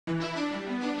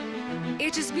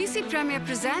HSBC Premier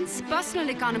presents Personal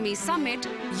Economy Summit,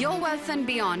 Your Wealth and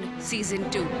Beyond, Season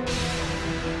 2.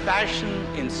 Passion,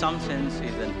 in some sense,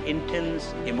 is an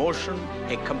intense emotion,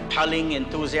 a compelling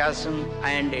enthusiasm,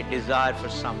 and a desire for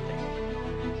something.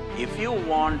 If you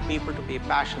want people to be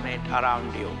passionate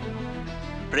around you,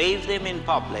 praise them in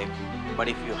public, but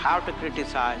if you have to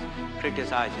criticize,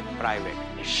 criticize in private.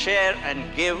 Share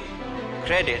and give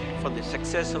credit for the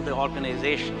success of the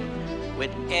organization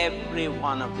with every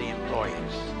one of the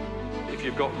employees. If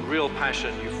you've got real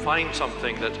passion, you find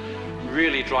something that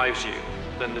really drives you,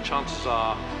 then the chances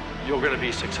are you're going to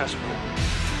be successful.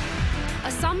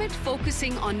 A summit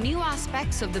focusing on new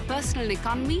aspects of the personal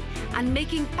economy and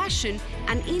making passion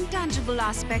an intangible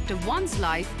aspect of one's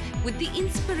life with the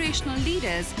inspirational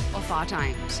leaders of our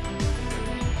times.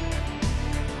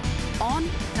 On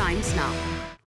Times Now.